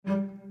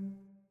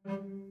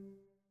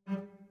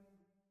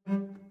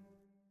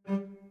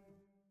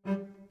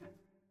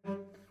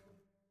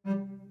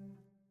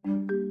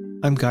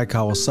I'm Guy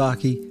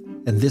Kawasaki,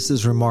 and this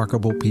is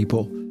Remarkable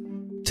People.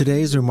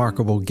 Today's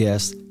remarkable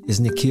guest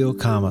is Nikhil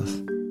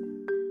Kamath.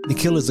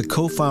 Nikhil is the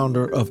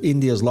co-founder of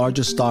India's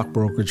largest stock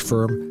brokerage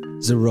firm,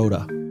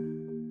 Zerodha.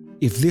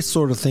 If this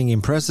sort of thing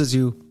impresses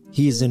you,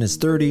 he is in his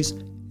 30s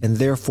and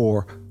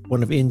therefore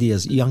one of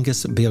India's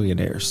youngest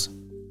billionaires.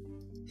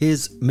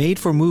 His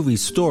made-for-movie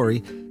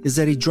story is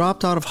that he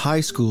dropped out of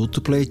high school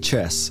to play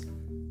chess,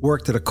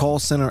 worked at a call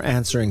center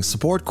answering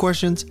support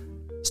questions,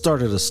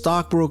 started a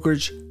stock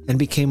brokerage, and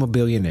became a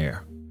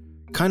billionaire.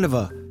 Kind of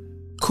a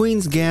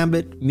Queen's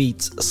Gambit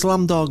meets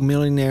Slumdog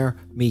Millionaire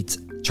meets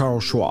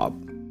Charles Schwab.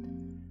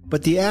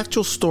 But the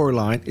actual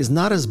storyline is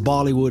not as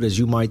Bollywood as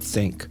you might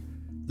think.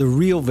 The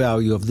real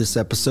value of this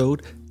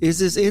episode is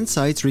his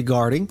insights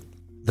regarding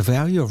the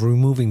value of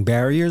removing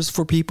barriers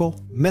for people,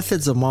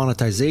 methods of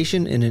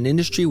monetization in an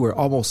industry where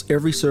almost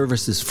every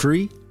service is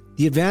free,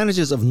 the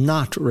advantages of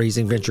not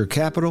raising venture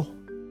capital,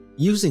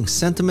 using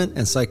sentiment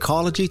and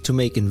psychology to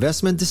make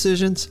investment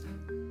decisions,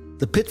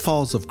 the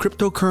pitfalls of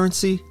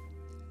cryptocurrency,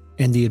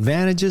 and the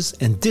advantages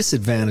and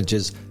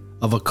disadvantages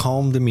of a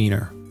calm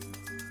demeanor.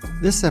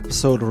 This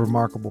episode of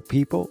Remarkable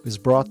People is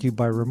brought to you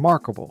by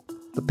Remarkable,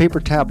 the paper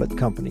tablet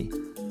company.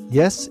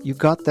 Yes, you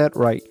got that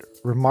right.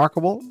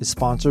 Remarkable is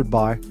sponsored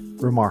by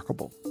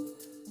Remarkable.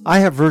 I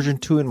have version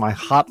 2 in my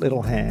hot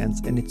little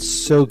hands, and it's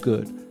so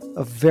good.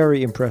 A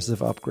very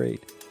impressive upgrade.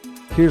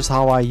 Here's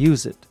how I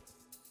use it.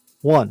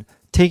 1.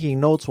 Taking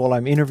notes while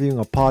I'm interviewing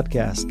a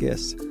podcast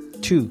guest.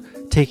 2.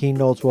 Taking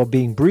notes while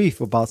being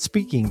brief about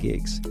speaking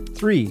gigs.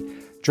 3.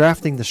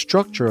 Drafting the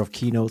structure of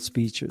keynote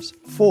speeches.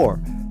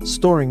 4.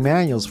 Storing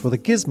manuals for the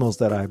gizmos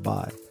that I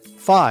buy.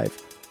 5.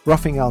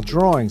 Roughing out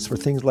drawings for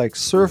things like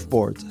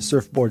surfboards,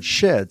 surfboard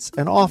sheds,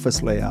 and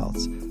office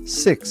layouts.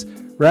 6.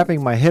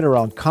 Wrapping my head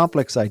around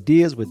complex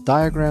ideas with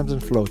diagrams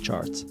and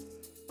flowcharts.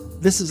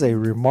 This is a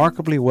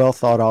remarkably well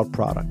thought out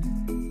product.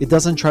 It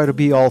doesn't try to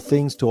be all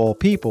things to all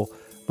people,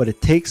 but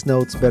it takes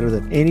notes better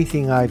than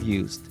anything I've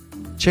used.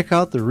 Check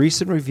out the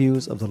recent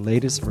reviews of the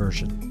latest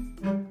version.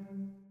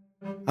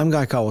 I'm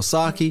Guy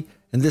Kawasaki,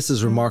 and this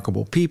is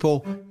Remarkable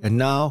People, and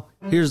now,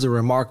 here's the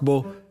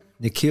remarkable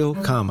Nikhil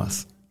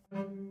Kamath.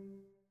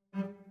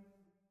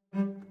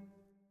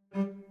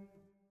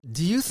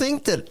 Do you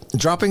think that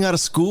dropping out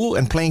of school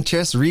and playing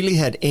chess really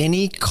had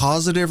any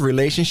causative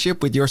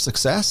relationship with your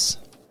success?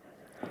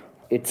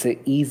 It's an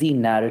easy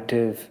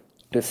narrative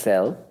to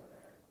sell,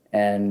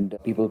 and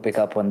people pick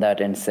up on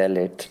that and sell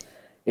it.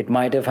 It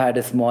might have had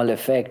a small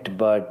effect,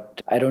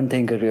 but I don't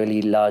think a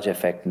really large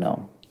effect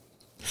now.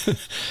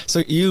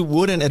 So you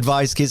wouldn't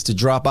advise kids to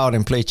drop out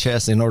and play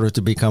chess in order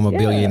to become a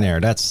billionaire?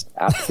 That's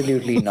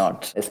absolutely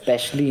not,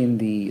 especially in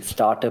the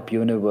startup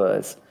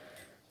universe.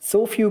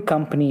 So few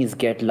companies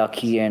get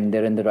lucky and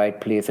they're in the right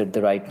place at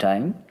the right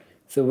time.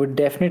 So it would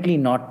definitely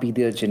not be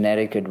their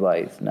generic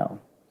advice now.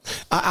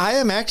 I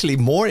am actually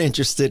more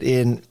interested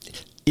in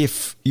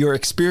if your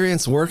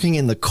experience working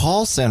in the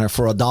call center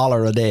for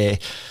 $1 a day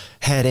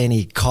had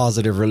any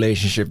causative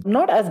relationship.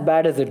 Not as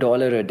bad as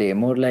 $1 a day,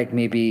 more like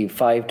maybe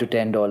 $5 to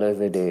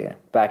 $10 a day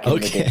back in the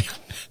day.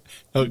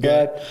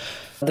 Okay. But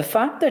the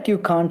fact that you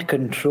can't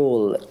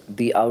control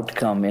the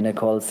outcome in a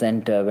call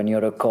center when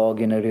you're a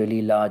cog in a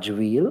really large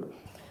wheel,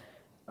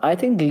 I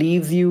think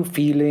leaves you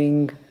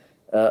feeling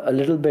a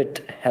little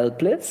bit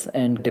helpless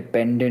and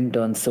dependent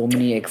on so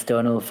many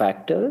external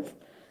factors.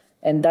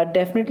 And that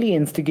definitely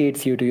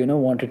instigates you to,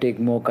 want to take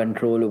more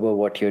control over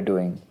what you're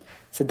doing.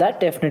 So that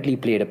definitely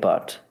played a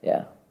part,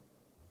 yeah.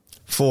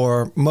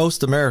 For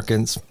most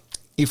Americans,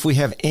 if we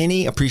have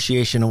any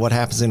appreciation of what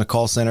happens in a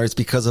call center, it's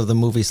because of the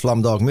movie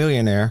Slumdog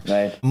Millionaire.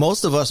 Right.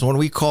 Most of us, when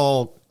we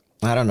call,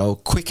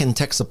 Quicken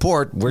Tech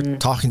Support, we're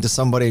talking to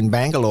somebody in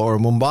Bangalore or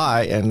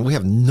Mumbai, and we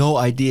have no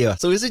idea.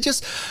 So is it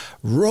just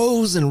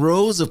rows and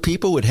rows of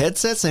people with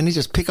headsets, and they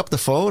just pick up the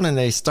phone and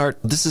they start,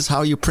 this is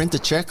how you print a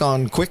check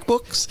on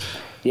QuickBooks?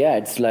 Yeah,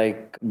 it's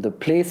like the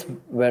place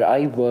where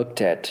I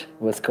worked at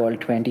was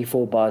called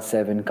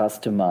 24/7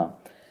 Customer.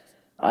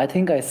 I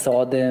think I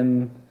saw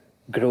them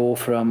grow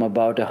from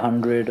about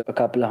a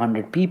couple of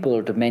hundred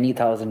people to many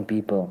thousand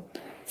people.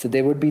 So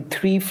there would be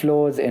 3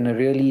 floors in a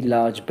really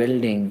large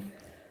building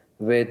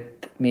with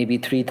maybe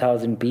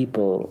 3,000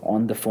 people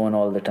on the phone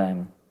all the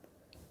time.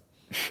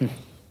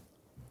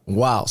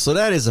 Wow. So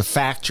that is a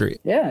factory.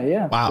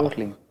 Yeah. Wow.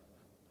 Totally.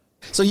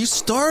 So you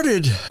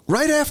started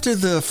right after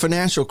the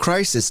financial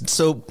crisis.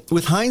 So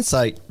with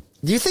hindsight,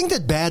 do you think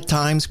that bad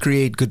times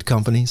create good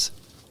companies?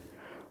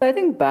 I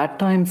think bad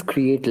times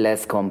create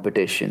less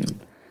competition.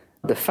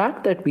 The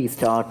fact that we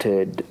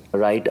started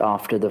right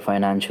after the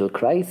financial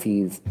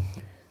crises,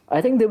 I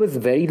think there was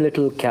very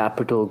little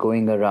capital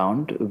going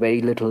around,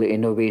 very little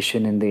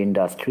innovation in the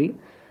industry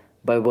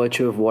by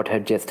virtue of what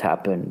had just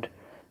happened.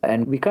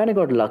 And we kind of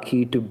got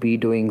lucky to be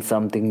doing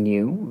something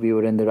new. We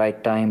were in the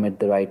right time at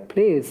the right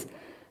place.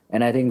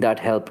 And I think that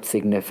helped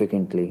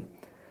significantly.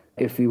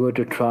 If we were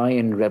to try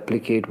and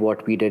replicate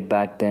what we did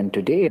back then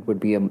today, it would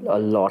be a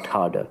lot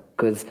harder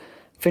because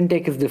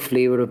fintech is the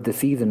flavor of the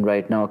season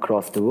right now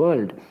across the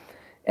world.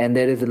 And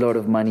there is a lot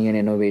of money and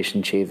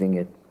innovation chasing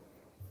it.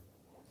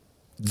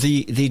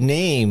 The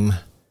name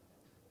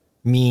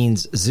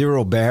means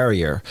zero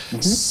barrier.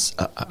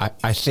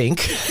 I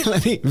think.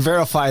 Let me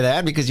verify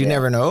that because you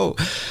never know.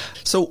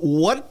 So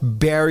what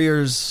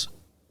barriers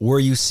were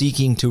you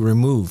seeking to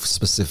remove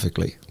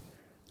specifically?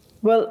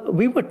 Well,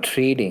 we were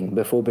trading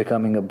before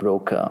becoming a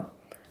broker.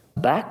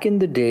 Back in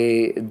the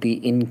day,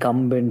 the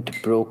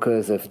incumbent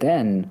brokers of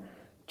then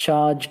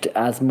charged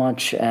as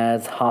much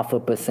as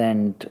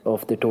 0.5%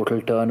 of the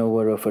total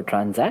turnover of a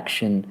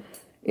transaction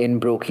in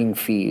broking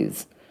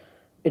fees.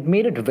 It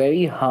made it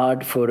very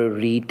hard for a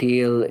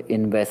retail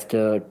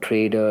investor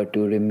trader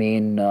to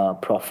remain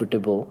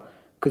profitable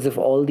because of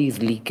all these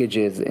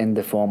leakages in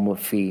the form of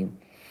fee.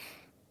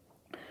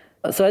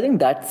 So I think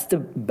that's the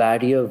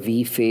barrier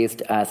we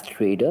faced as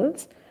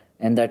traders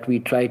and that we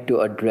tried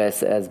to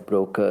address as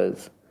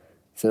brokers.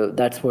 So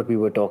that's what we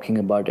were talking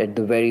about at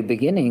the very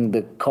beginning.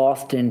 The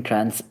cost and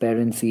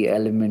transparency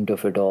element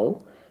of it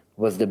all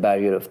was the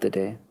barrier of the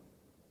day.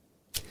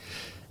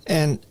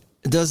 And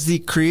does the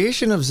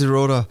creation of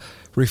Zerodha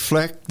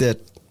reflect that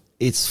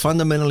it's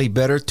fundamentally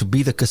better to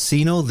be the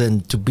casino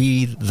than to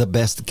be the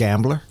best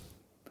gambler?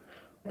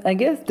 I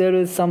guess there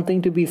is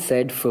something to be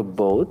said for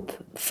both.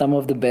 Some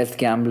of the best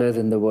gamblers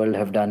in the world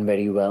have done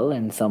very well,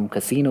 and some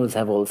casinos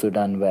have also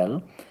done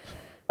well.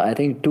 I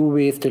think two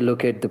ways to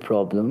look at the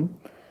problem.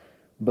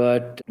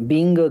 But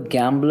being a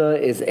gambler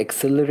is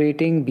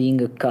exhilarating.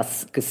 Being a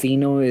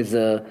casino is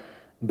a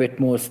bit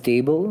more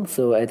stable.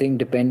 So I think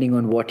depending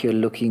on what you're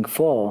looking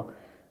for,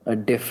 a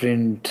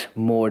different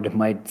mode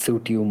might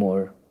suit you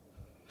more.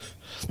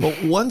 Well,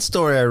 one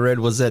story I read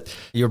was that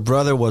your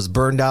brother was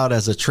burned out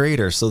as a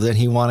trader, so then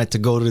he wanted to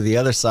go to the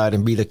other side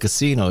and be the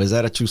casino. Is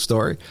that a true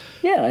story?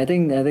 Yeah, I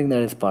think that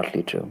is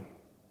partly true.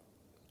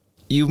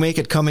 You make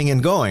it coming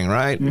and going,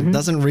 right? It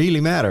doesn't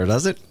really matter,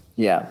 does it?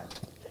 Yeah.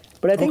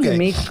 But I think you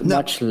make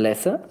much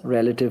lesser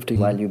relative to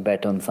while you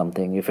bet on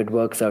something. If it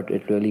works out,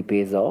 it really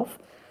pays off.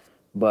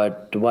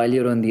 But while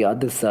you're on the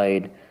other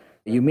side,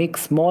 you make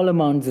small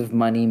amounts of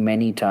money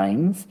many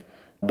times,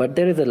 but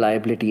there is a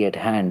liability at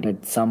hand.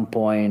 At some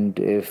point,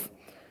 if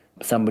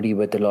somebody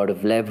with a lot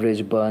of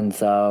leverage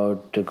burns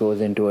out,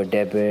 goes into a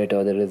debit,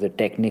 or there is a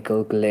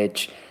technical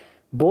glitch,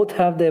 both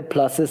have their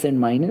pluses and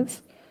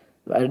minuses.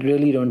 I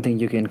really don't think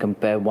you can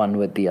compare one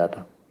with the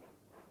other.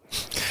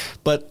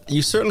 But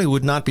you certainly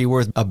would not be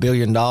worth $1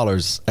 billion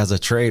as a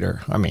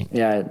trader. I mean,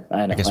 yeah,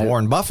 I know. I guess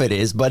Warren Buffett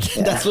is, but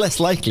that's less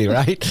likely,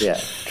 right? Yeah,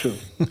 true.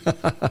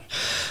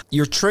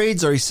 Your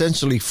trades are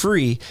essentially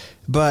free,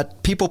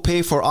 but people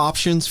pay for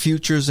options,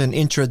 futures, and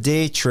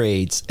intraday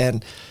trades.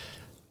 And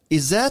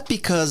is that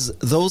because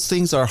those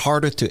things are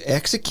harder to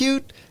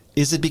execute?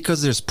 Is it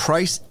because there's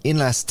price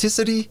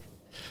inelasticity?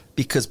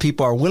 Because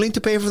people are willing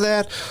to pay for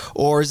that?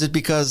 Or is it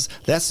because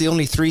that's the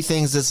only three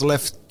things that's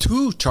left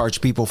to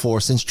charge people for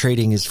since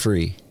trading is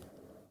free?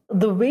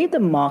 The way the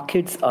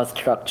markets are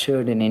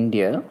structured in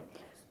India,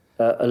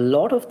 a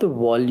lot of the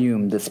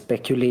volume, the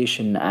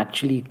speculation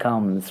actually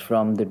comes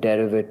from the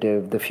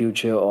derivative, the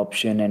future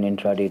option and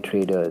intraday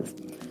traders.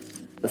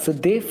 So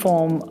they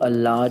form a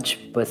large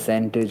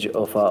percentage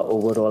of our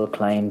overall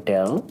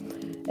clientele,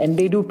 and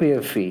they do pay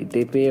a fee.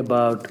 They pay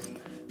about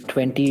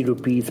 20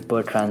 rupees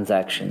per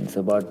transaction,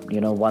 so about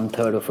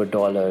 1/3 of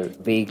 $1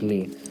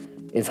 vaguely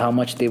is how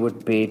much they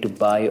would pay to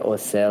buy or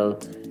sell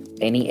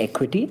any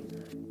equity.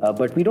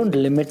 But we don't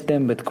limit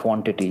them with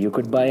quantity. You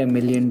could buy $1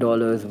 million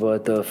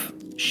worth of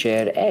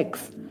share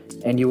X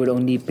and you would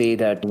only pay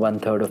that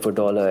 1/3 of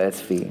 $1 as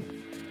fee.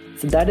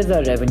 So that is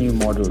our revenue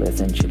model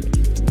essentially.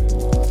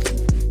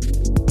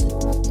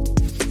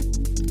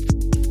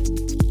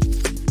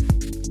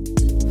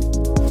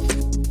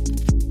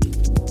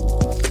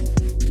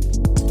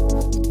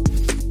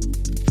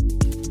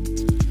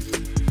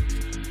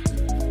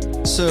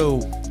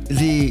 So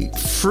the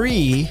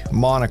free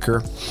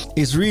moniker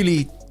is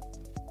really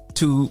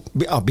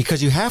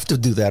because you have to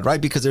do that,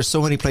 right? Because there's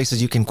so many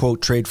places you can,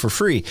 quote, trade for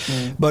free.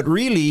 But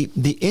really,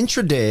 the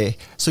intraday,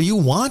 so you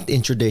want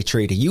intraday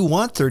trading. You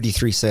want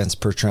 33 cents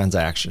per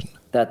transaction.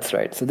 That's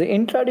right. So the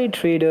intraday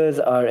traders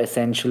are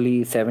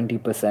essentially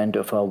 70%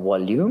 of our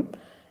volume,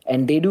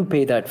 and they do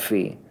pay that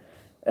fee.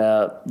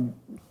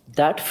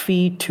 That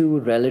fee, too,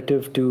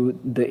 relative to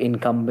the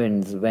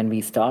incumbents when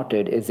we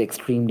started, is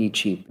extremely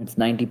cheap. It's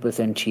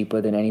 90% cheaper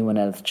than anyone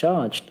else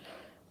charged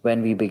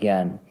when we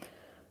began.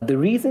 The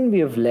reason we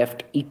have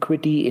left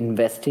equity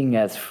investing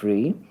as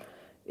free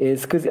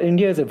is because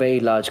India is a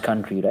very large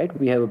country, right?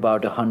 We have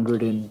about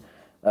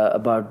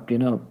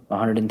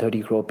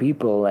 130 crore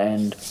people,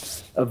 and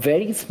a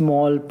very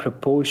small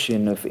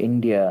proportion of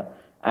India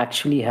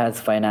actually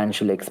has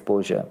financial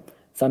exposure,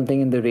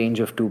 something in the range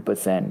of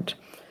 2%.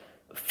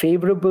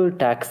 Favorable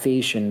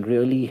taxation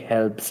really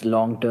helps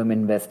long-term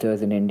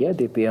investors in India.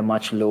 They pay a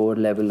much lower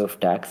level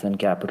of tax and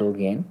capital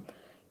gain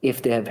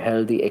if they have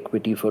held the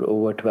equity for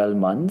over 12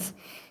 months.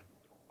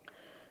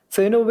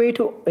 So in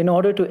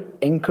order to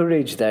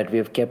encourage that, we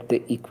have kept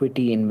the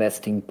equity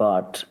investing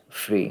part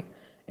free.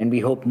 And we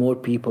hope more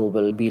people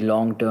will be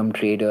long-term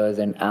traders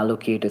and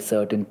allocate a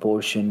certain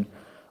portion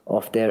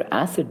of their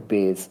asset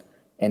base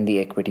in the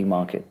equity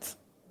markets.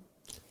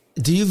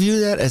 Do you view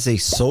that as a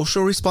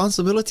social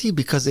responsibility?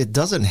 Because it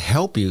doesn't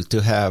help you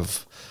to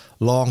have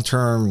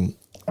long-term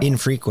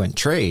infrequent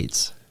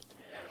trades.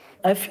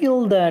 I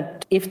feel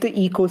that if the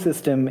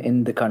ecosystem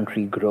in the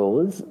country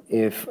grows,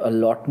 if a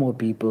lot more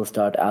people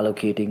start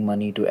allocating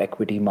money to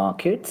equity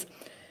markets,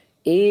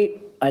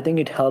 I think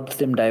it helps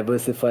them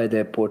diversify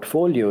their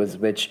portfolios,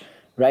 which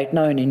right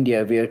now in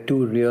India, we are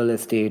too real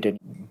estate and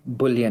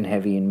bullion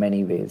heavy in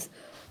many ways.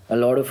 A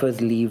lot of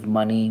us leave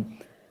money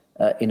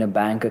in a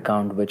bank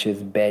account which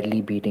is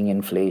barely beating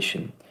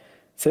inflation.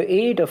 So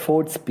it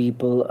affords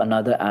people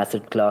another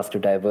asset class to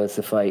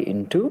diversify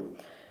into.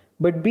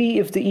 But B,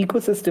 if the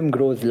ecosystem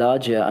grows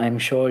larger, I'm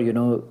sure,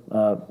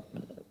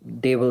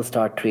 they will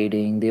start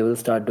trading. They will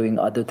start doing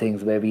other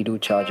things where we do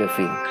charge a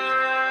fee.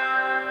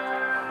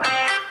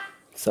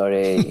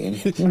 Sorry.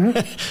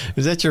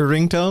 Is that your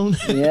ringtone?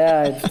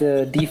 Yeah, it's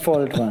the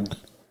default one.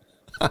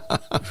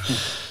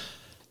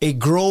 A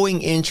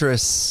growing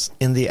interest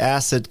in the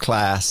asset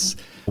class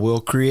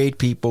will create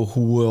people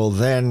who will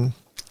then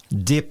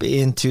dip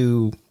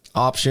into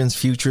options,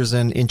 futures,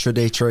 and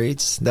intraday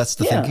trades. That's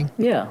the thinking?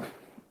 Yeah.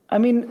 I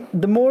mean,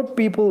 the more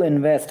people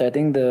invest, I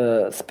think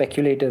the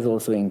speculators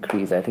also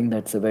increase. I think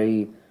that's a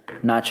very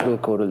natural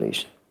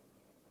correlation.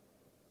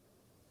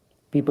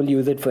 People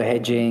use it for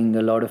hedging.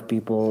 A lot of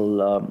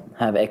people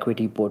have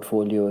equity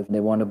portfolios.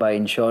 They want to buy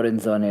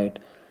insurance on it.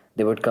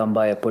 They would come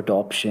buy a put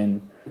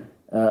option.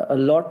 A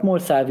lot more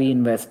savvy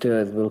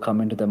investors will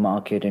come into the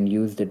market and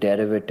use the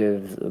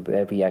derivatives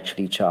where we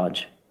actually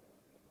charge.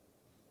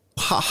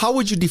 How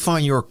would you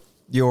define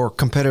your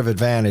competitive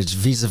advantage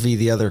vis-a-vis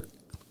the other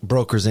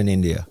brokers in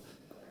India?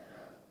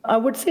 I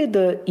would say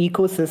the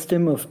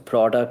ecosystem of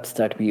products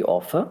that we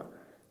offer.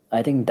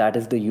 I think that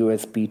is the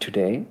USP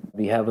today.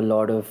 We have a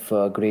lot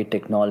of great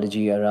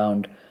technology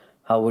around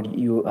how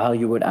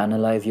you would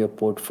analyze your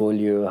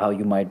portfolio, how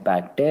you might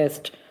back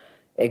test,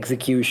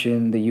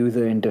 execution, the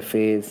user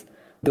interface.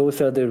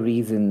 Those are the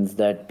reasons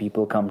that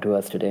people come to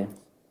us today.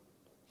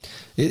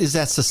 Is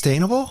that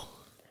sustainable?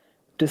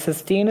 To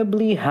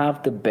sustainably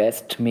have the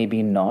best,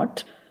 maybe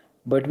not.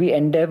 But we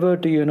endeavor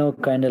to,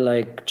 kind of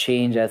like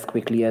change as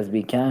quickly as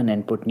we can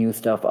and put new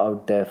stuff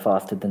out there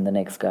faster than the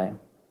next guy.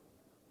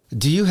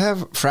 Do you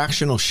have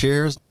fractional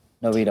shares?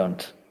 No, we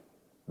don't.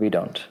 We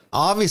don't.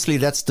 Obviously,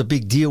 that's the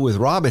big deal with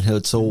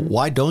Robinhood. So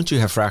why don't you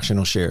have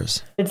fractional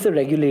shares? It's a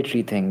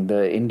regulatory thing.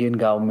 The Indian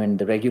government,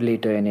 the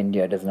regulator in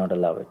India does not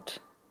allow it.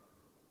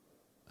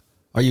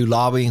 Are you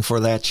lobbying for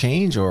that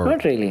change or?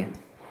 Not really.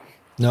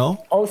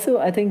 No? Also,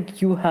 I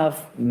think you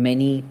have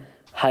many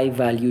high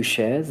value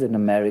shares in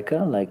America,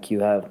 like you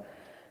have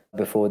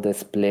before the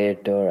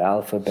split or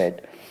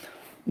Alphabet.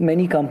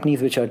 Many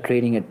companies which are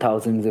trading at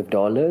thousands of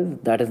dollars,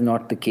 that is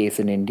not the case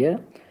in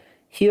India.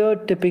 Here,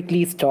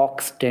 typically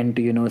stocks tend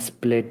to,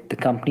 split. The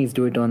companies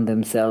do it on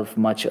themselves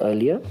much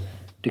earlier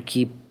to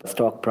keep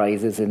stock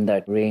prices in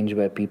that range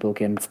where people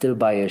can still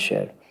buy a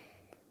share.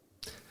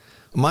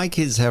 My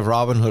kids have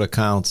Robinhood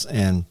accounts,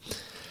 and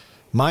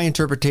my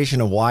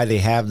interpretation of why they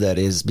have that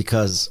is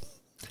because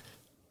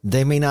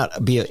they may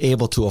not be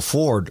able to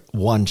afford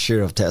one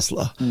share of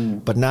Tesla,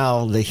 but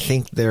now they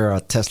think they're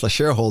a Tesla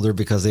shareholder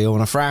because they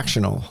own a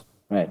fractional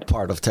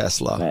part of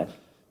Tesla. Right.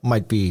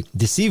 Might be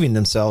deceiving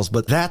themselves,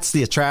 but that's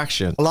the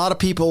attraction. A lot of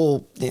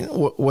people,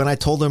 when I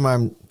told them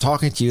I'm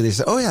talking to you, they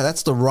say, oh yeah,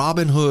 that's the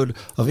Robinhood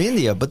of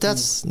India. But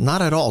that's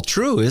not at all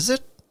true, is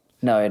it?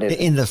 No, it isn't.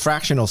 In the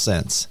fractional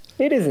sense.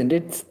 It isn't.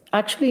 It's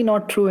actually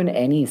not true in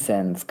any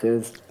sense,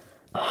 because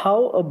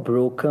how a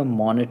broker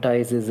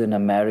monetizes in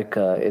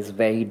America is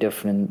very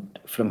different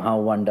from how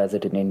one does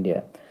it in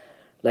India.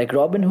 Like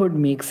Robinhood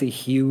makes a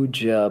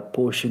huge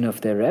portion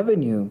of their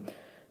revenue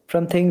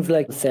from things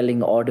like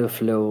selling order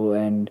flow,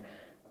 and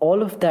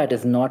all of that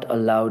is not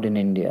allowed in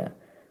India.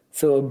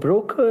 So a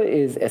broker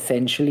is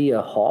essentially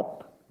a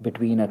hop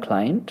between a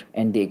client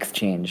and the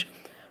exchange.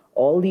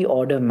 All the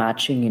order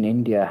matching in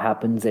India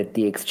happens at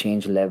the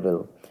exchange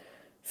level.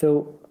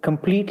 So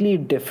completely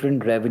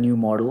different revenue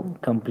model,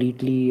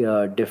 completely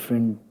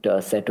different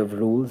set of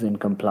rules and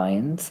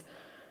compliance.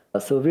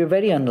 So we're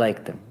very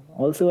unlike them.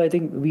 Also, I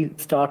think we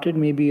started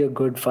maybe a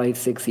good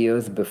 5-6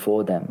 years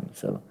before them.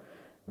 So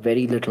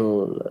very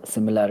little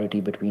similarity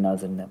between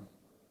us and them.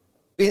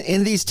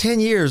 In these 10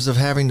 years of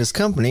having this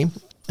company,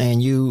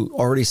 and you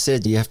already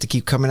said you have to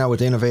keep coming out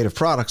with innovative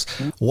products,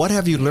 what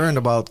have you learned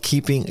about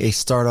keeping a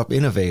startup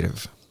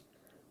innovative?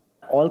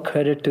 All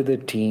credit to the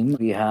team.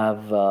 We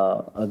have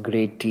a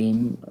great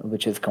team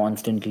which is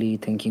constantly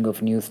thinking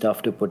of new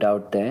stuff to put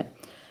out there.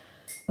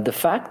 The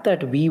fact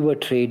that we were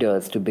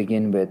traders to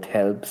begin with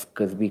helps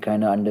because we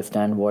kind of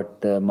understand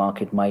what the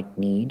market might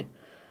need.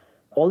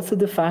 Also,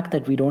 the fact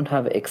that we don't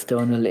have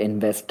external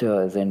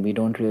investors and we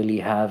don't really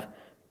have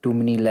too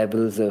many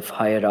levels of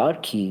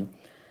hierarchy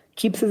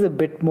keeps us a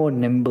bit more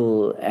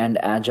nimble and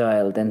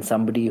agile than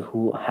somebody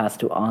who has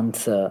to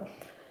answer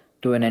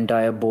to an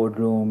entire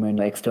boardroom and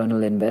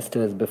external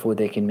investors before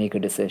they can make a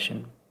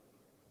decision.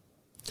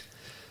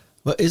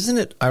 Well, isn't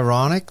it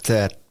ironic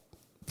that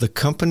the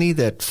company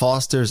that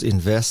fosters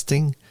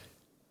investing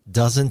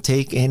doesn't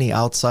take any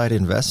outside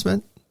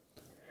investment?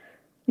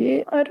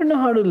 Yeah, I don't know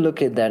how to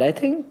look at that. I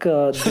think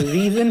the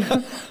reason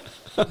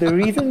the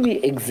reason we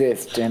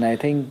exist, and I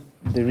think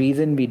the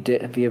reason we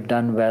have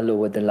done well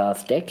over the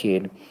last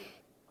decade,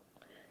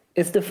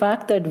 is the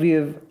fact that we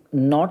have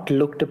not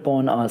looked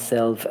upon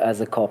ourselves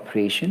as a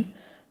corporation,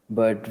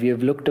 but we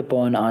have looked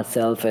upon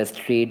ourselves as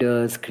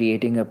traders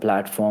creating a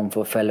platform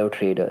for fellow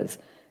traders.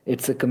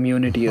 It's a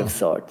community of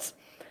sorts.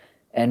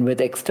 And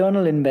with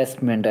external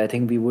investment, I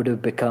think we would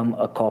have become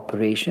a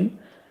corporation.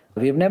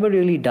 We've never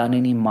really done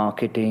any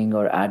marketing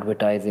or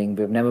advertising.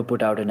 We've never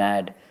put out an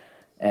ad.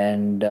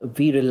 And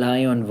we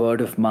rely on word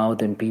of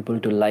mouth and people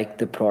to like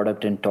the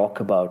product and talk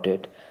about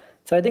it.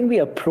 So I think we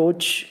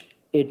approach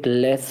it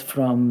less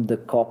from the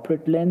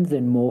corporate lens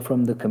and more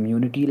from the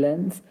community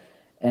lens.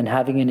 And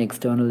having an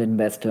external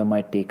investor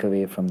might take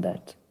away from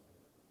that.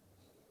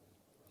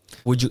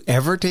 Would you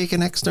ever take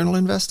an external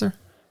investor?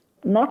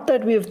 Not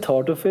that we have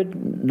thought of it,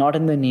 not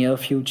in the near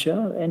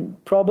future,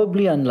 and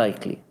probably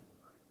unlikely.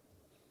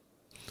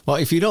 Well,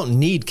 if you don't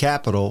need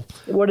capital,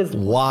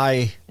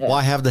 why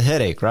have the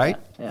headache, right?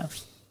 Yeah.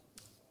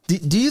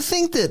 Do you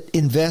think that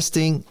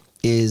investing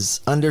is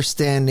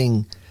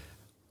understanding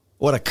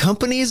what a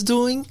company is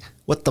doing,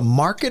 what the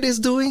market is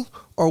doing,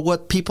 or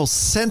what people's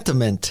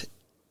sentiment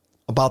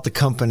about the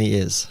company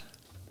is?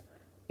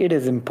 It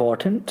is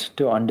important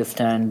to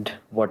understand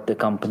what the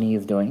company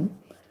is doing,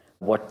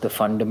 what the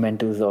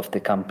fundamentals of the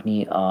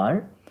company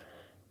are,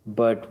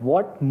 but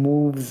what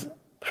moves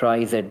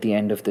price at the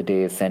end of the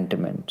day is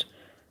sentiment.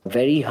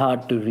 Very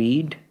hard to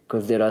read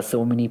because there are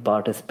so many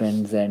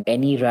participants, and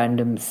any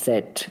random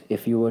set,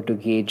 if you were to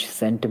gauge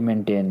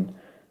sentiment in,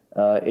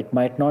 it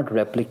might not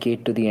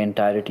replicate to the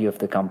entirety of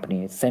the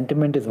company.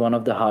 Sentiment is one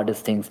of the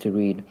hardest things to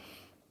read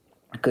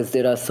because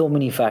there are so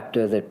many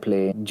factors at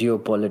play,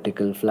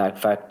 geopolitical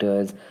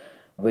factors,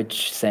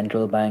 which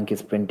central bank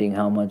is printing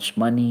how much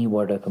money,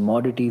 what are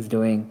commodities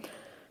doing.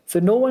 So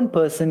no one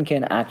person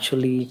can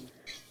actually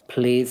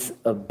place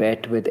a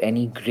bet with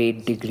any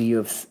great degree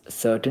of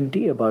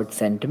certainty about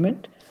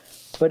sentiment,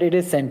 but it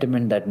is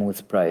sentiment that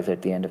moves price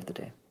at the end of the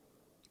day.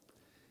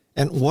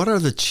 And what are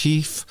the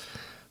chief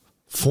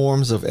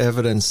forms of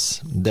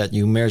evidence that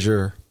you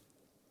measure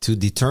to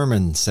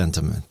determine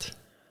sentiment?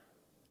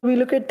 We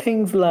look at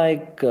things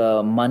like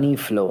money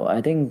flow.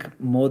 I think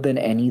more than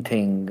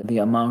anything, the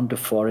amount of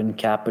foreign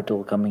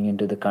capital coming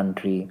into the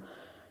country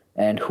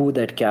and who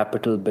that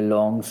capital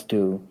belongs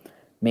to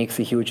makes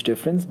a huge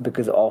difference,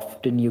 because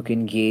often you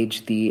can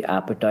gauge the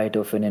appetite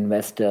of an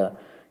investor.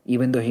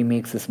 Even though he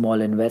makes a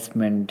small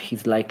investment,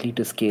 he's likely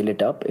to scale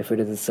it up if it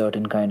is a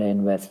certain kind of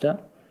investor.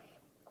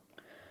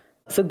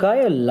 So, Guy,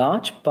 a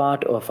large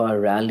part of our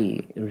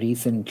rally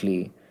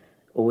recently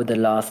over the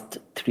last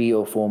 3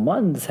 or 4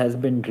 months has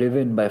been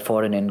driven by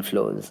foreign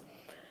inflows.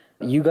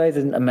 You guys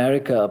in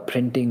America are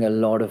printing a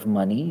lot of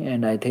money,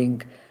 and I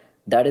think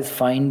that is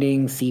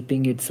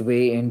seeping its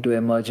way into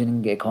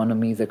emerging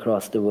economies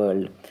across the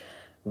world.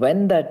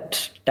 When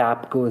that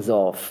tap goes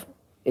off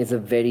is a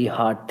very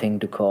hard thing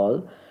to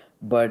call,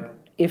 but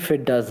if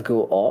it does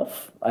go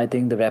off, I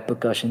think the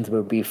repercussions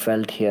will be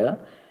felt here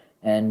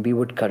and we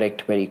would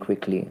correct very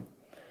quickly.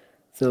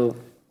 So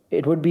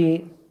it would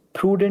be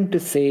prudent to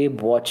say,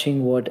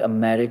 watching what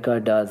America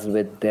does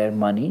with their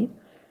money,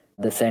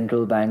 the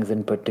central banks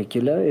in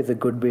particular, is a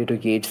good way to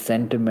gauge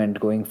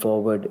sentiment going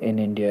forward in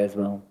India as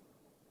well.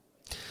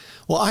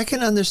 Well, I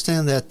can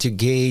understand that to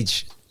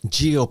gauge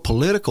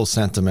geopolitical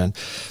sentiment,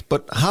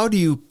 but how do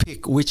you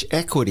pick which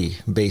equity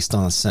based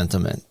on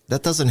sentiment?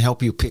 That doesn't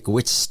help you pick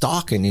which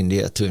stock in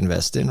India to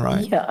invest in,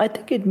 right? Yeah, I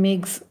think it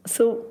makes...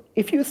 So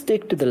if you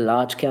stick to the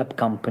large cap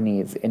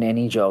companies in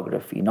any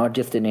geography, not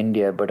just in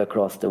India, but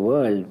across the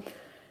world,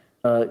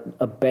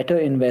 a better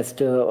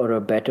investor or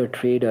a better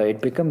trader, it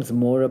becomes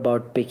more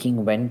about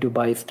picking when to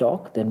buy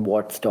stock than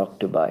what stock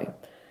to buy.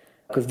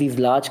 Because these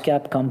large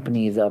cap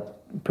companies are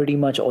pretty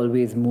much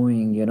always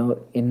moving,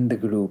 in the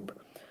group.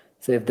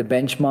 So if the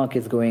benchmark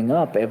is going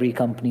up, every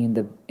company in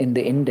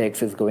the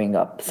index is going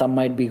up. Some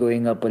might be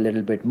going up a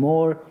little bit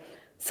more,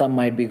 some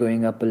might be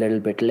going up a little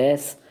bit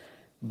less.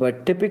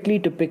 But typically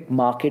to pick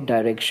market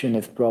direction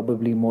is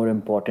probably more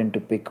important to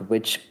pick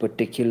which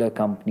particular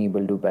company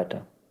will do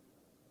better.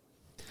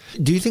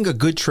 Do you think a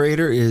good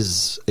trader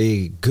is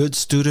a good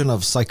student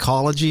of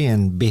psychology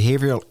and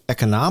behavioral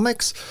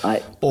economics,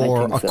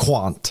 or a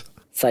quant?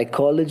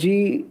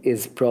 Psychology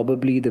is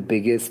probably the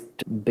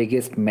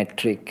biggest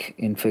metric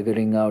in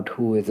figuring out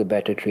who is a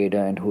better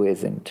trader and who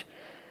isn't.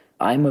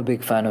 I'm a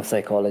big fan of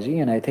psychology,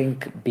 and I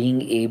think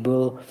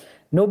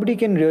nobody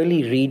can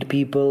really read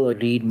people or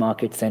read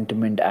market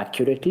sentiment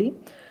accurately,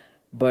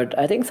 but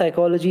I think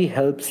psychology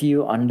helps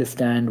you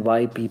understand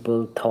why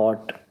people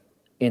thought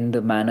in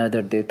the manner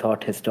that they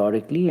thought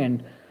historically,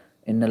 and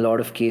in a lot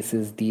of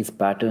cases, these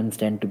patterns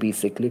tend to be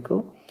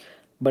cyclical.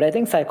 But I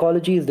think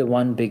psychology is the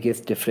one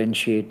biggest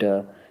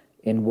differentiator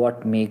in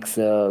what makes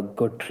a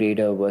good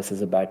trader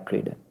versus a bad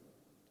trader.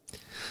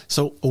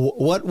 So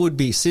what would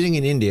be, sitting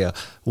in India,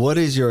 what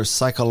is your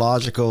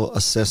psychological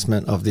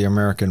assessment of the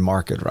American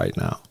market right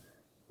now?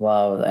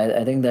 Wow,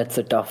 I think that's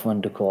a tough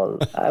one to call.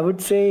 I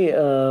would say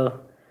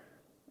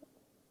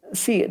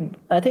See,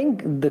 I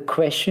think the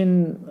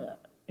question,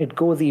 it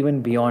goes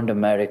even beyond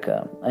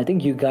America. I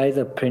think you guys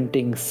are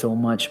printing so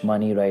much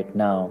money right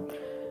now,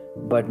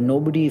 but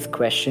nobody is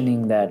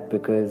questioning that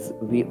because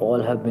we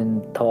all have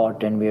been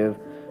taught and we have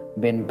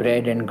been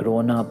bred and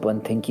grown up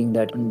on thinking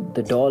that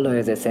the dollar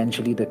is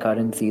essentially the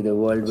currency the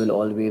world will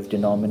always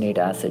denominate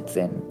assets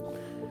in.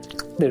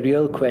 The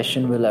real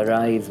question will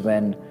arise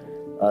when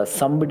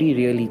somebody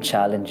really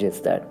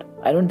challenges that.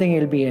 I don't think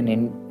it'll be in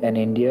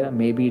India.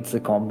 Maybe it's a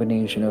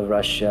combination of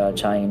Russia,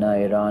 China,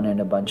 Iran, and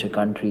a bunch of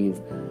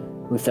countries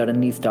who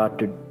suddenly start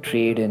to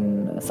trade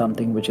in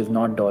something which is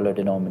not dollar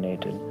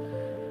denominated.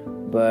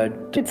 But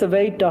it's a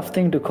very tough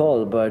thing to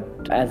call. But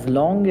as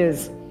long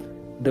as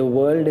the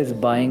world is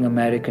buying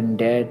American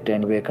debt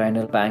and we're kind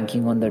of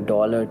banking on the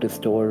dollar to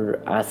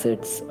store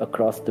assets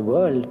across the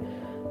world,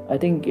 I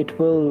think it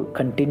will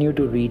continue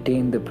to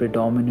retain the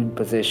predominant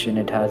position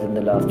it has in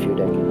the last few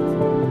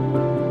decades.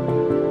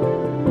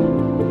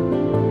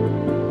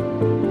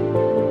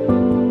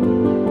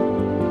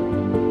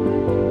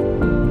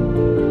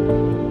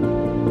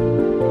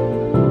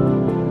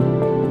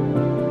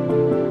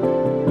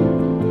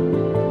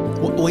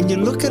 When you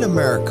look at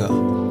America,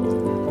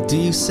 do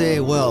you say,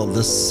 well,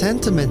 the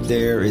sentiment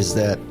there is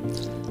that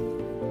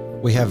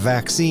we have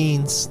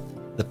vaccines,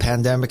 the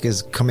pandemic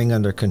is coming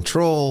under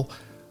control,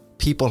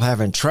 people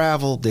haven't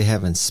traveled, they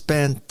haven't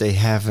spent, they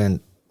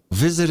haven't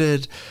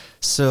visited,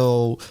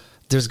 so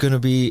there's going to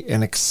be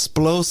an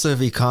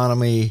explosive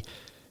economy,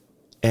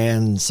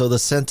 and so the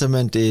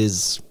sentiment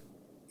is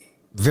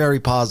very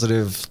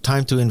positive,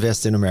 time to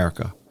invest in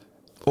America?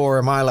 Or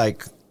am I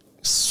like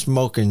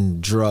smoking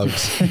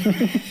drugs?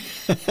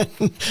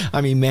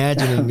 I'm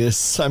imagining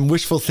this. I'm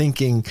wishful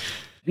thinking.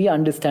 We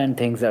understand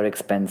things are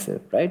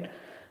expensive, right?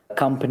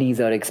 Companies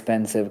are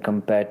expensive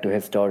compared to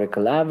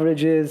historical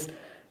averages.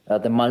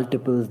 The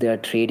multiples they are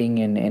trading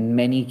in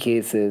many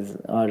cases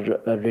are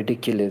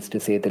ridiculous, to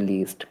say the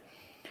least.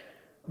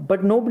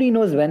 But nobody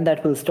knows when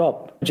that will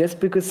stop. Just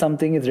because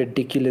something is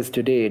ridiculous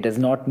today does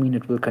not mean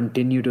it will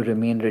continue to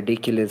remain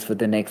ridiculous for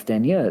the next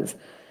 10 years.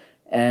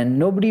 And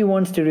nobody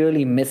wants to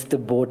really miss the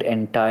boat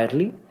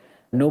entirely.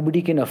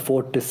 Nobody can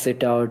afford to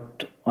sit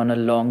out on a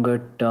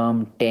longer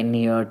term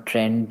 10-year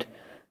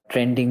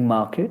trending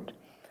market.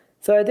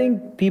 So I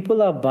think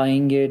people are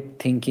buying it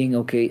thinking,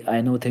 okay,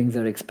 I know things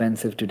are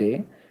expensive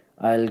today.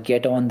 I'll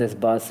get on this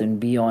bus and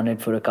be on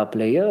it for a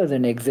couple of years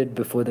and exit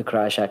before the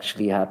crash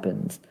actually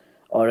happens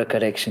or a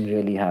correction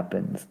really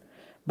happens.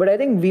 But I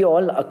think we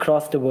all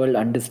across the world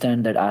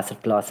understand that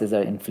asset classes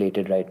are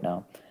inflated right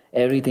now.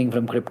 Everything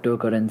from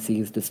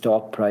cryptocurrencies to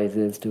stock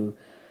prices to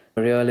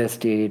real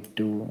estate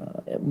to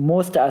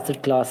most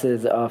asset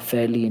classes are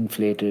fairly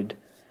inflated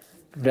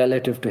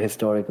relative to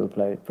historical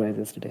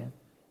prices today.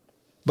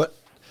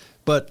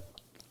 But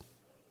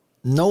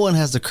no one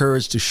has the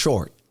courage to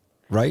short,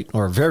 right?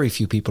 Or very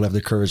few people have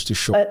the courage to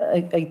short.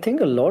 I think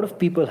a lot of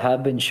people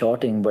have been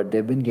shorting, but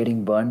they've been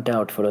getting burnt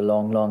out for a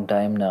long, long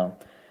time now.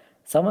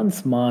 Someone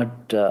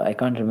smart, I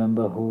can't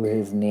remember who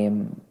his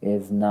name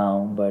is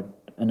now, but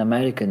an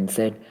American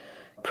said,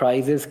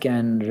 prices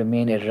can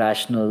remain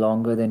irrational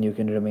longer than you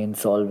can remain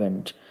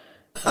solvent.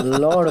 A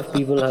lot of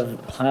people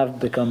have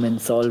become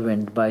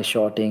insolvent by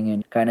shorting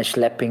and kind of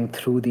schlepping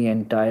through the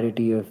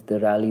entirety of the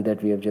rally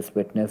that we have just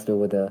witnessed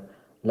over the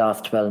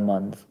last 12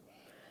 months.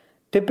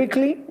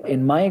 Typically,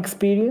 in my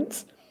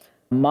experience,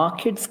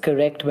 markets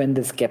correct when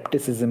the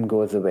skepticism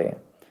goes away.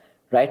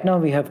 Right now,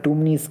 we have too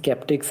many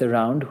skeptics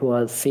around who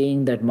are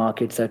saying that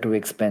markets are too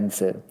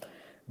expensive.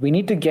 We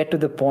need to get to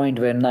the point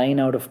where 9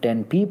 out of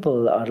 10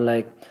 people are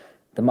like,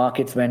 the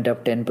markets went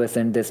up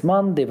 10% this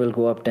month, they will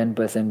go up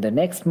 10% the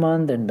next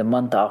month and the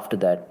month after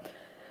that.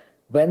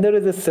 When there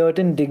is a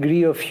certain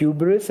degree of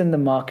hubris in the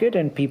market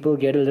and people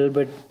get a little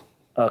bit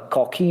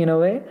cocky in a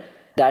way,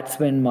 that's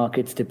when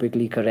markets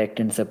typically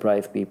correct and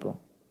surprise people.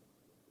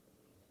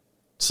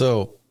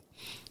 So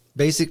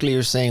basically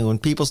you're saying when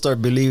people start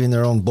believing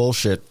their own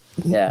bullshit,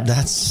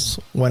 that's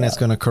when it's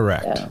going to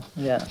correct.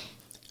 Yeah.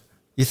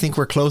 You think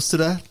we're close to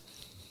that?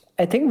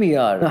 I think we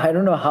are. I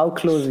don't know how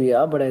close we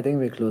are, but I think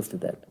we're close to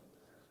that.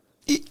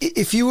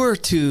 If you were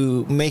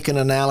to make an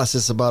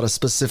analysis about a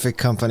specific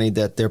company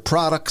that their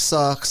product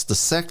sucks, the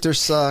sector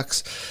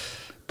sucks,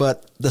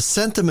 but the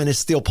sentiment is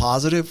still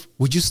positive,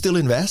 would you still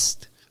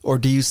invest? Or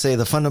do you say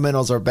the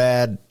fundamentals are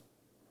bad,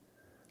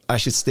 I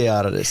should stay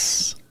out of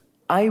this?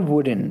 I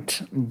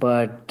wouldn't,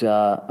 but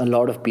a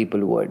lot of people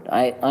would.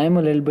 I'm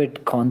a little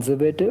bit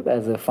conservative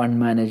as a fund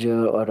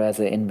manager or as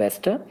an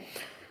investor.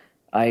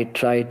 I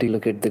try to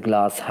look at the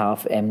glass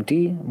half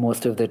empty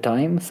most of the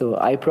time, so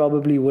I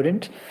probably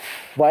wouldn't.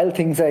 While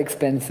things are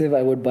expensive,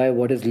 I would buy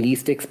what is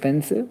least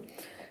expensive.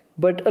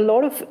 But a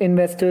lot of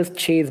investors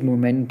chase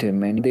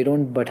momentum and they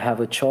don't but have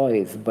a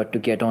choice but to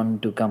get on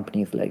to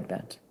companies like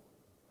that.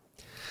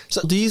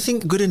 So do you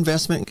think good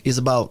investment is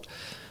about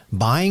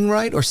buying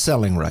right or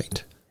selling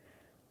right?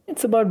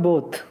 It's about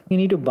both. You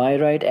need to buy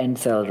right and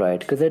sell right,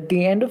 because at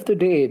the end of the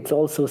day, it's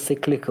also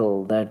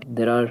cyclical that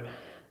there are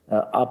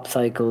up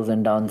cycles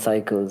and down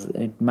cycles.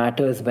 It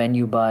matters when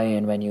you buy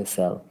and when you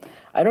sell.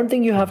 I don't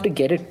think you have to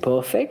get it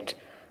perfect,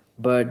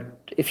 but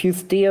if you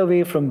stay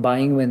away from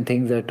buying when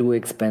things are too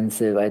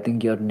expensive, I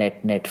think you're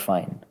net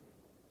fine.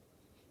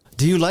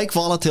 Do you like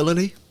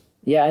volatility?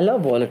 Yeah, I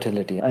love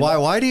volatility.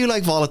 Why do you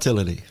like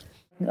volatility?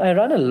 I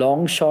run a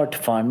long short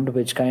fund,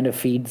 which kind of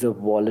feeds of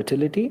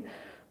volatility.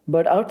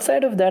 But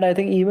outside of that, I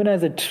think even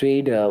as a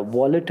trader,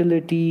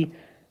 volatility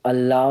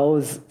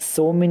allows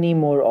so many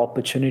more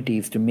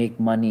opportunities to make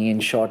money in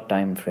short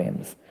time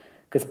frames.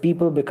 Because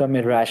people become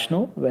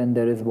irrational when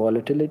there is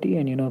volatility,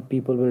 and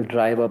people will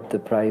drive up the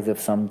price of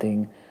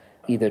something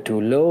either too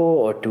low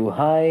or too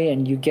high,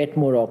 and you get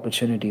more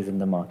opportunities in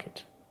the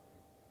market.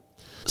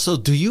 So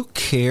do you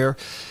care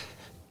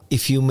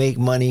if you make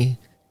money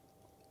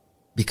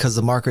because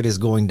the market is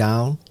going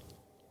down?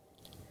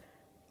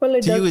 Well,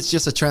 to you, it's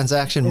just a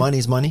transaction.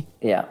 Money's money?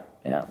 Yeah.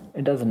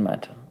 It doesn't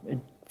matter. It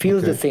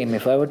feels the same.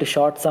 If I were to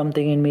short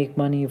something and make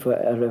money, if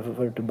I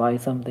were to buy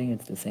something,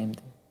 it's the same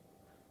thing.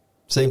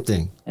 Same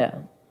thing. Yeah.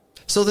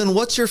 So then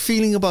what's your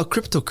feeling about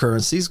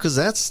cryptocurrencies?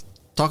 Because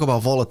talk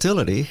about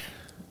volatility.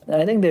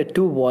 I think they're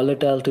too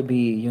volatile to be,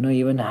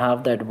 even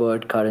have that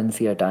word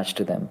currency attached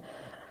to them.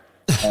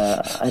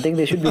 I think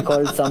they should be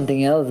called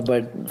something else,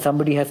 but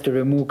somebody has to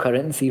remove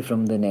currency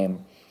from the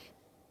name.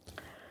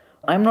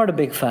 I'm not a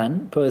big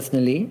fan,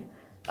 personally.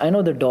 I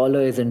know the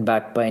dollar isn't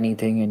backed by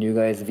anything, and you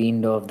guys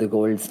weaned off the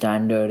gold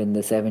standard in the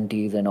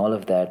 70s and all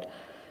of that.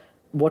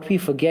 What we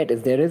forget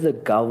is there is a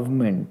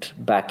government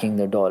backing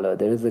the dollar.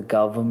 There is a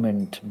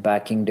government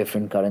backing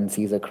different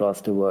currencies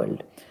across the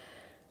world.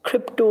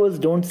 Cryptos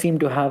don't seem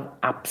to have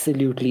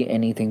absolutely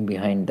anything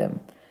behind them,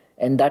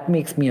 and that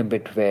makes me a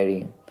bit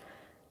wary.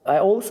 I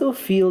also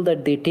feel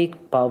that they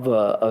take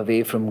power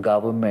away from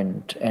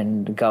government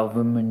and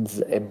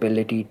government's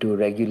ability to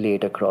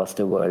regulate across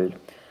the world.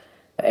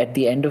 At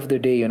the end of the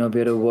day,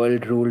 we're a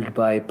world ruled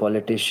by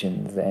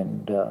politicians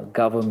and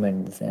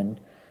governments, and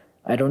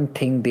I don't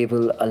think they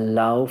will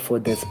allow for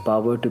this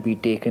power to be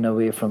taken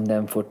away from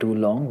them for too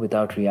long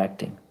without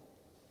reacting.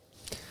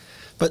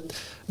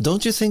 But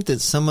don't you think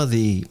that some of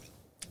the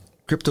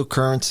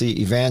cryptocurrency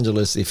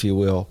evangelists, if you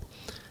will,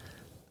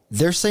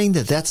 they're saying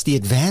that that's the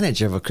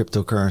advantage of a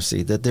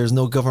cryptocurrency, that there's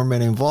no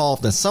government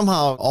involved and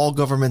somehow all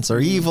governments are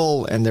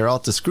evil and they're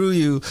out to screw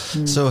you.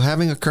 So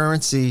having a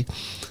currency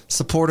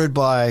supported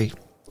by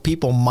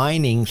people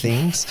mining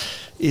things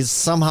is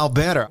somehow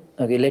better.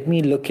 Okay, let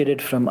me look at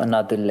it from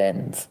another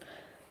lens.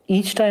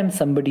 Each time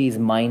somebody is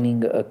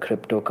mining a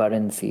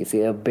cryptocurrency,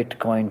 say a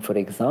Bitcoin, for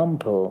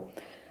example,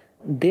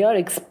 they are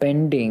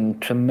expending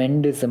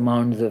tremendous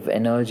amounts of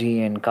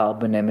energy and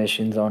carbon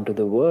emissions onto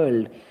the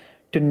world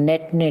to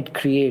net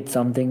create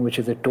something which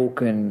is a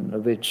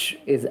token, which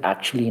is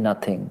actually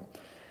nothing.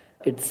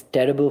 It's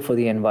terrible for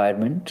the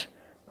environment.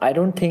 I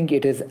don't think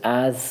it is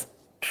as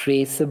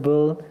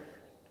traceable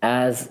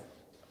as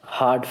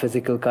hard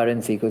physical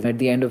currency, because at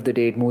the end of the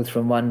day, it moves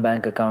from one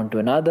bank account to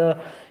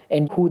another,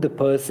 and who the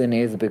person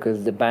is,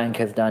 because the bank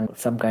has done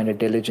some kind of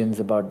diligence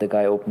about the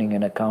guy opening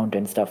an account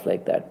and stuff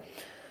like that.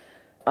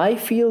 I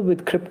feel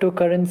with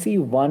cryptocurrency,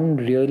 one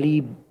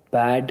really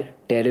bad,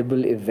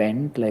 terrible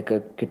event, like a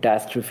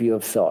catastrophe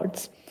of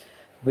sorts,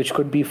 which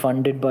could be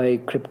funded by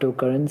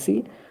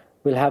cryptocurrency,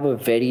 will have a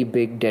very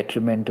big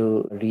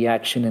detrimental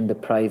reaction in the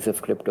price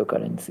of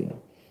cryptocurrency.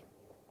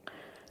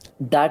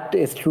 That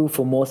is true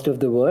for most of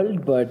the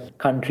world, but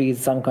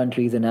some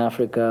countries in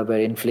Africa where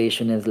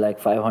inflation is like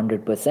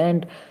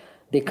 500%,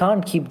 they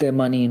can't keep their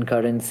money in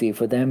currency.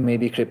 For them,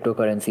 maybe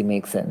cryptocurrency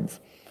makes sense.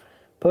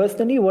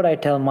 Personally, what I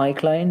tell my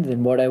clients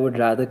and what I would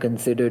rather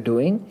consider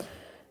doing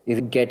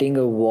is getting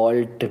a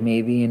vault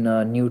maybe in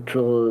a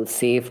neutral,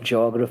 safe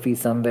geography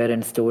somewhere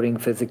and storing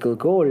physical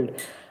gold.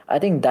 I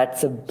think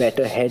that's a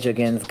better hedge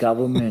against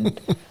government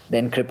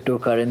than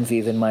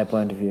cryptocurrencies in my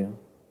point of view.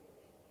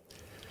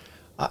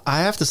 I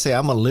have to say,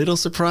 I'm a little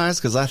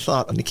surprised because I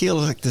thought Nikhil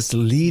was like this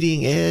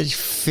leading edge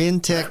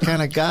fintech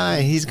kind of guy.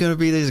 And he's going to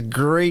be this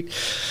great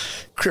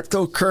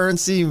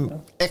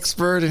cryptocurrency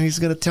expert and he's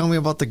going to tell me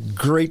about the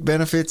great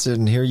benefits.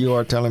 And here you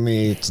are telling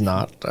me it's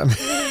not. I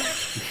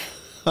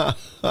mean,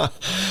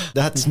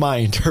 that's my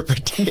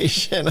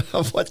interpretation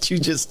of what you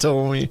just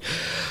told me.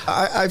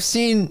 I've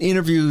seen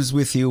interviews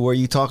with you where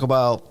you talk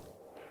about,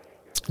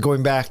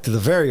 going back to the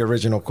very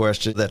original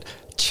question, that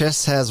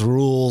chess has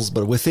rules,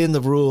 but within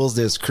the rules,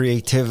 there's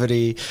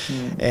creativity.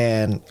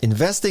 And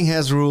investing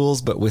has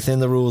rules, but within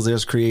the rules,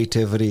 there's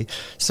creativity.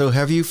 So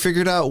have you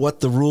figured out what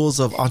the rules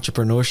of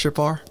entrepreneurship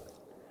are?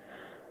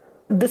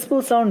 This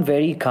will sound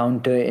very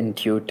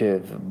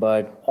counterintuitive,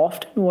 but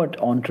often what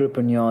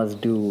entrepreneurs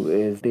do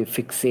is they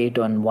fixate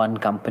on one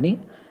company,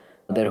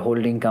 their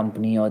holding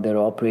company or their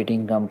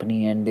operating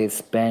company, and they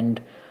spend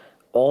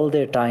all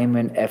their time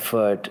and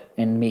effort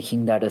in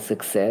making that a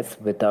success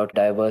without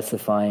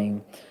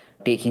diversifying,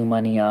 taking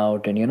money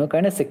out, and,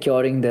 kind of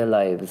securing their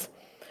lives.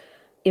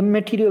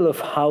 Immaterial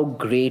of how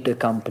great a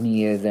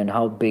company is and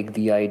how big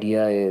the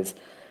idea is,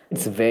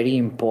 it's very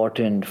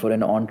important for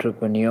an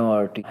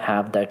entrepreneur to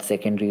have that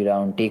secondary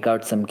round, take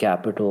out some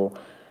capital,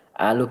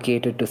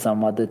 allocate it to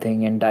some other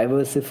thing and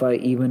diversify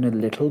even a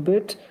little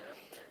bit,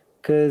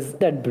 because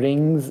that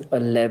brings a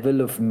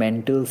level of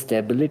mental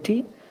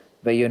stability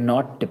where you're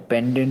not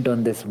dependent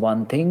on this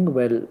one thing.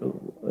 Well,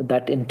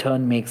 that in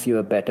turn makes you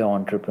a better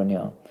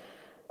entrepreneur.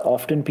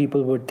 Often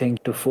people would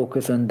think to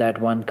focus on that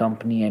one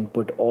company and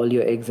put all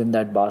your eggs in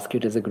that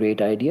basket is a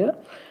great idea.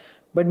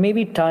 But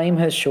maybe time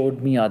has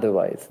showed me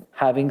otherwise.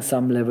 Having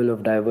some level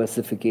of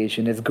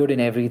diversification is good in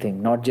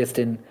everything, not just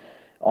in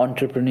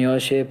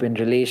entrepreneurship, in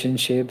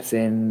relationships,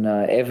 in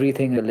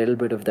everything. A little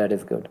bit of that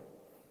is good.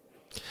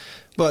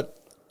 But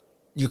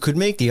you could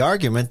make the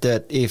argument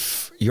that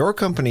if your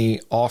company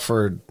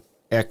offered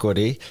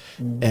equity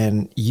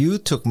and you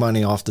took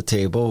money off the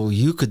table,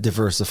 you could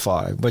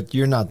diversify, but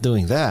you're not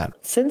doing that.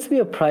 Since we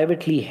are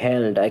privately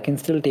held, I can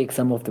still take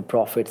some of the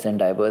profits and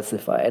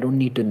diversify. I don't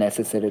need to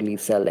necessarily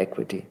sell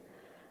equity.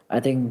 I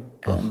think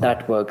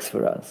that works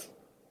for us.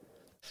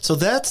 So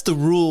that's the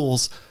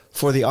rules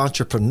for the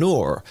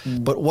entrepreneur.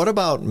 But what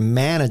about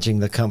managing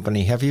the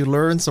company? Have you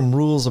learned some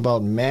rules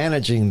about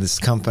managing this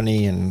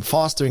company and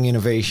fostering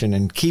innovation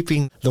and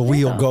keeping the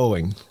wheel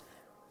going?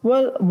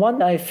 Well,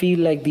 one, I feel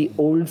like the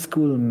old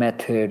school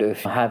method of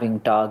having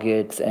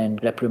targets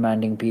and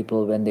reprimanding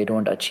people when they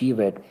don't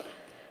achieve it,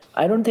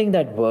 I don't think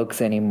that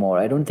works anymore.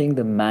 I don't think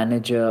the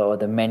manager or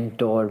the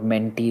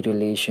mentor-mentee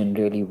relation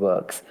really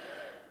works.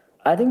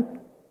 I think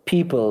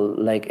people,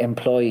 like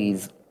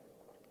employees,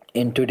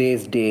 in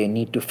today's day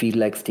need to feel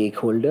like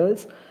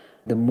stakeholders.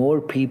 The more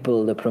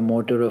people the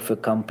promoter of a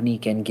company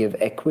can give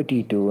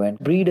equity to and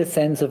breed a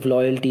sense of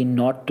loyalty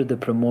not to the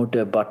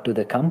promoter but to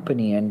the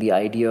company and the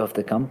idea of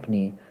the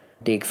company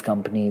takes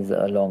companies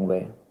a long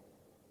way.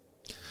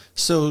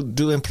 So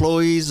do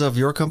employees of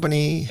your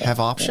company have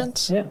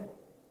options? Yeah.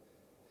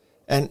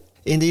 And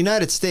in the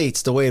United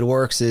States, the way it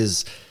works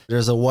is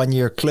there's a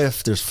 1-year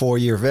cliff, there's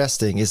 4-year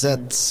vesting. Is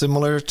that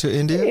similar to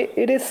India?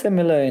 It is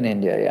similar in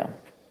India, yeah.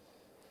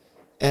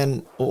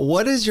 And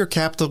what is your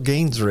capital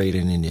gains rate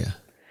in India?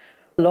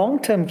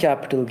 Long-term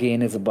capital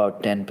gain is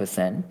about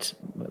 10%.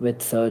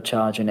 With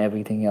surcharge and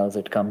everything else,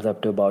 it comes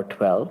up to about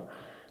 12%.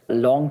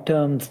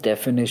 Long-term's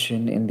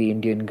definition in the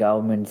Indian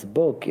government's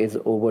book is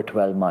over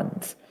 12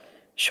 months.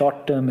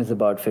 Short-term is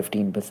about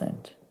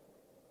 15%.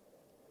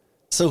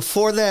 So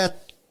for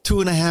that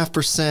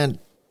 2.5%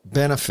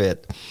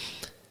 benefit,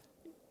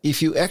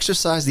 if you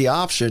exercise the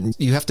option,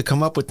 you have to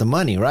come up with the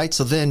money, right?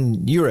 So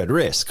then you're at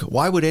risk.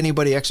 Why would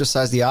anybody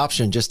exercise the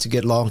option just to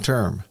get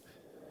long-term?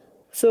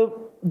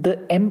 So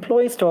the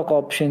employee stock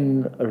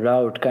option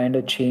route kind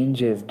of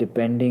changes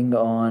depending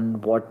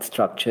on what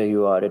structure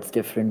you are. It's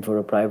different for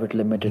a private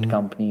limited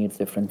company. It's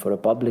different for a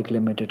public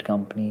limited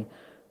company,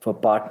 for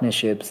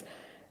partnerships.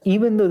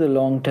 Even though the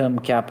long-term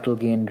capital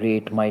gain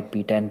rate might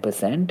be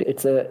 10%,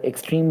 it's an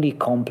extremely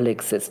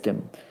complex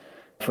system.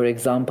 For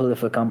example,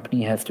 if a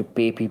company has to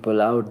pay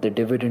people out, the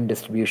dividend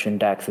distribution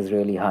tax is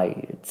really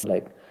high. It's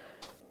like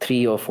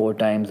 3 or 4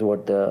 times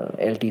what the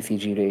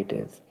LTCG rate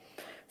is.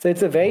 So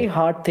it's a very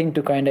hard thing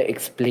to kind of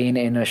explain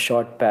in a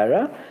short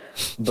para,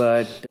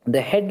 but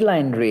the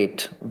headline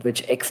rate,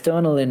 which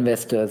external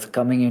investors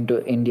coming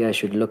into India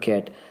should look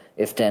at,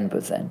 is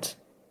 10%.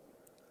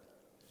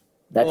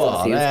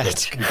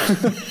 That's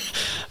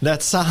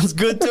that sounds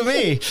good to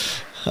me,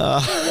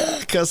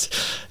 because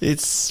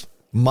it's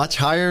much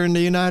higher in the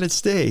United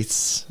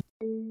States.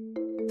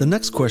 The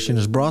next question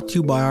is brought to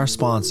you by our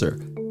sponsor,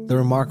 the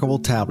Remarkable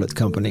Tablet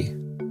Company.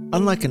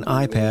 Unlike an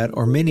iPad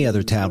or many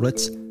other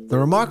tablets, the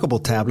Remarkable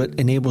tablet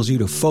enables you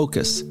to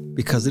focus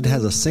because it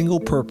has a single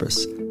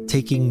purpose,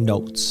 taking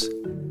notes.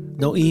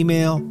 No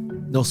email,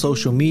 no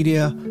social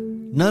media,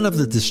 none of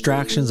the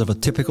distractions of a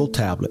typical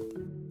tablet.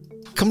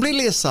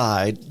 Completely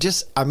aside,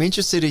 I'm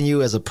interested in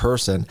you as a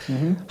person.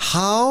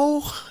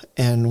 How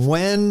and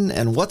when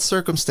and what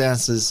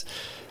circumstances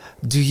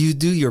do you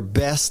do your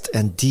best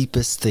and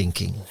deepest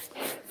thinking?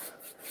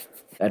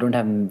 I don't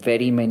have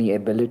very many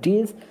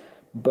abilities,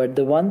 but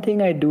the one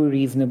thing I do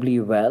reasonably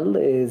well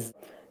is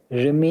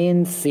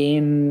remain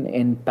sane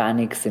in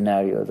panic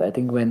scenarios. I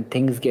think when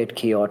things get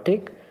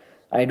chaotic,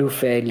 I do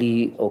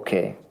fairly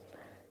okay.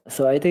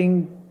 So I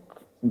think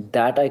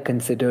that I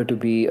consider to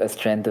be a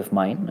strength of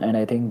mine. And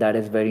I think that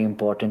is very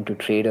important to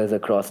traders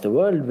across the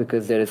world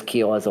because there is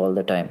chaos all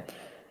the time.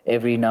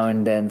 Every now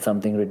and then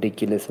something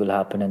ridiculous will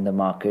happen in the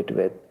market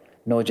with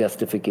no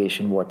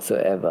justification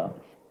whatsoever.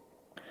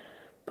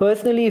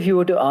 Personally, if you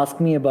were to ask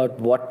me about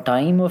what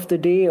time of the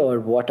day or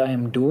what I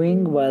am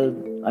doing while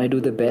I do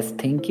the best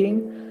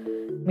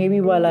thinking, maybe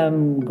while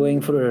I'm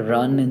going for a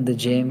run in the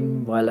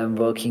gym, while I'm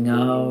working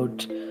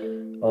out,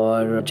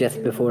 or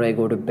just before I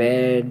go to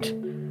bed.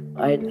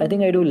 I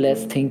think I do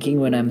less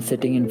thinking when I'm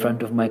sitting in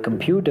front of my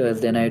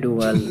computers than I do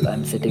while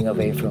I'm sitting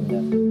away from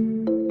them.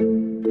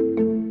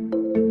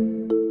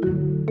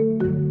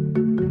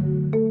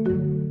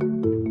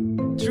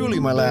 Truly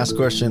you my last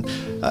question.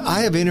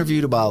 I have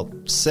interviewed about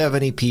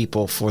 70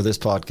 people for this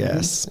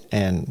podcast,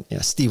 and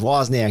Steve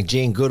Wozniak,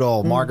 Jane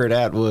Goodall, Margaret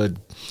Atwood.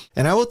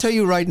 And I will tell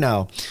you right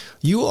now,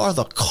 you are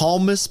the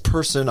calmest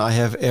person I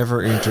have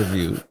ever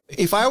interviewed.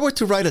 If I were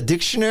to write a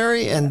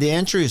dictionary and the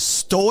entry is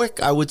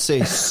stoic, I would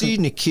say C.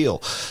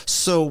 Nikhil.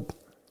 So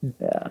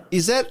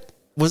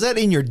was that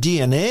in your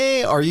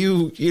DNA? Are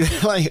you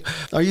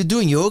are you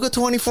doing yoga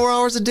 24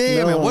 hours a day?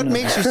 No, what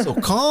makes you so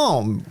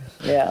calm?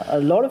 Yeah, a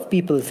lot of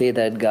people say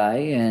that, Guy,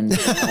 and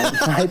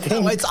I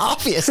think it's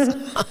obvious.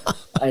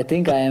 I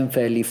think I am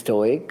fairly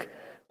stoic.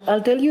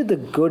 I'll tell you the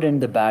good and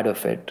the bad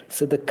of it.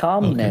 So the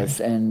calmness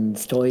and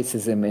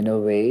stoicism, in a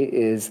way,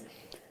 is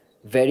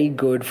very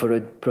good for a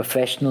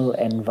professional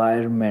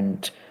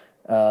environment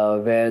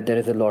where there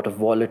is a lot of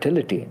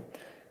volatility.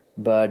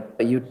 But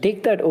you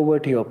take that over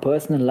to your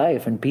personal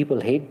life and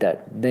people hate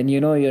that. Then,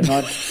 you're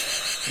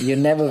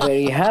never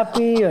very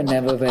happy, you're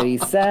never very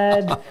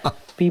sad.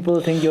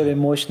 People think you're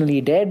emotionally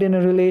dead in a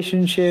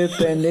relationship,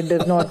 and it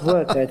does not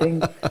work. I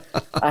think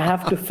I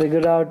have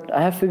figured out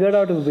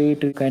a way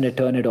to kind of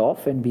turn it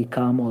off and be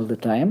calm all the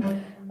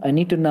time. I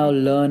need to now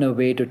learn a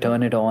way to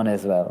turn it on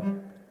as well.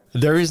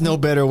 There is no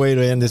better way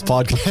to end this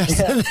podcast.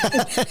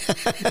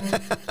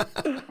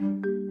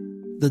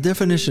 The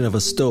definition of a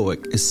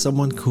Stoic is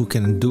someone who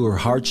can endure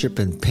hardship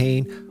and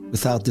pain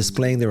without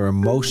displaying their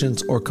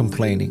emotions or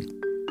complaining.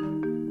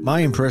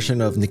 My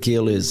impression of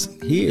Nikhil is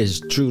he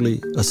is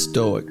truly a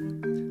Stoic.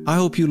 I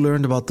hope you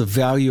learned about the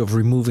value of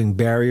removing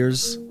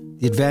barriers,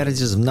 the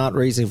advantages of not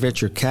raising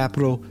venture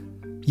capital,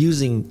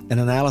 using an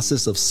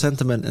analysis of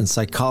sentiment and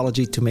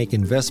psychology to make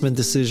investment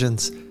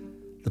decisions,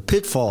 the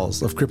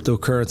pitfalls of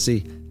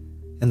cryptocurrency,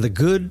 and the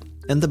good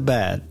and the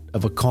bad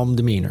of a calm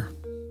demeanor.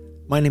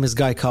 My name is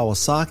Guy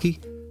Kawasaki.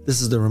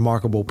 This is the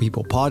Remarkable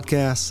People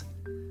podcast.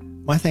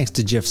 My thanks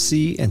to Jeff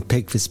C. and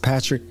Peg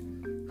Fitzpatrick,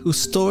 who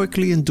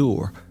stoically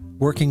endure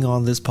working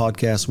on this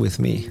podcast with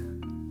me.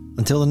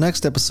 Until the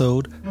next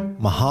episode,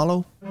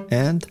 mahalo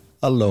and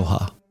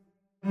aloha.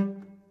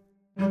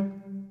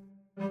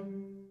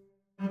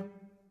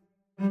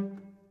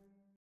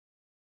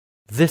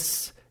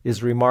 This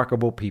is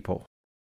Remarkable People.